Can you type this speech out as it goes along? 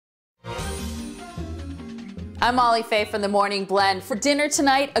I'm Molly Faye from the Morning Blend. For dinner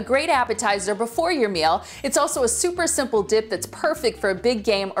tonight, a great appetizer before your meal. It's also a super simple dip that's perfect for a big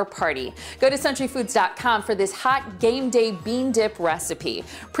game or party. Go to centuryfoods.com for this hot game day bean dip recipe.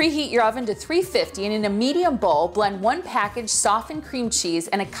 Preheat your oven to 350 and in a medium bowl, blend 1 package softened cream cheese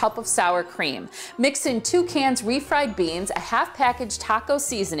and a cup of sour cream. Mix in 2 cans refried beans, a half package taco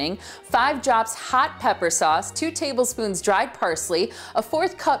seasoning, 5 drops hot pepper sauce, 2 tablespoons dried parsley, a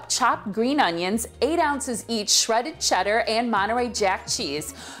 1/4 cup chopped green onions, 8 ounces each shredded cheddar and Monterey Jack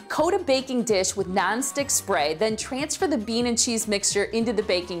cheese. Coat a baking dish with non-stick spray, then transfer the bean and cheese mixture into the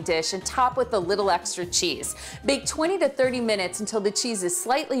baking dish and top with a little extra cheese. Bake 20 to 30 minutes until the cheese is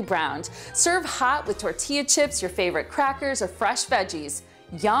slightly browned. Serve hot with tortilla chips, your favorite crackers, or fresh veggies.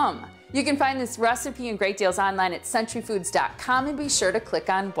 Yum! You can find this recipe and great deals online at centuryfoods.com and be sure to click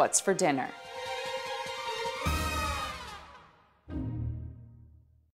on What's for Dinner.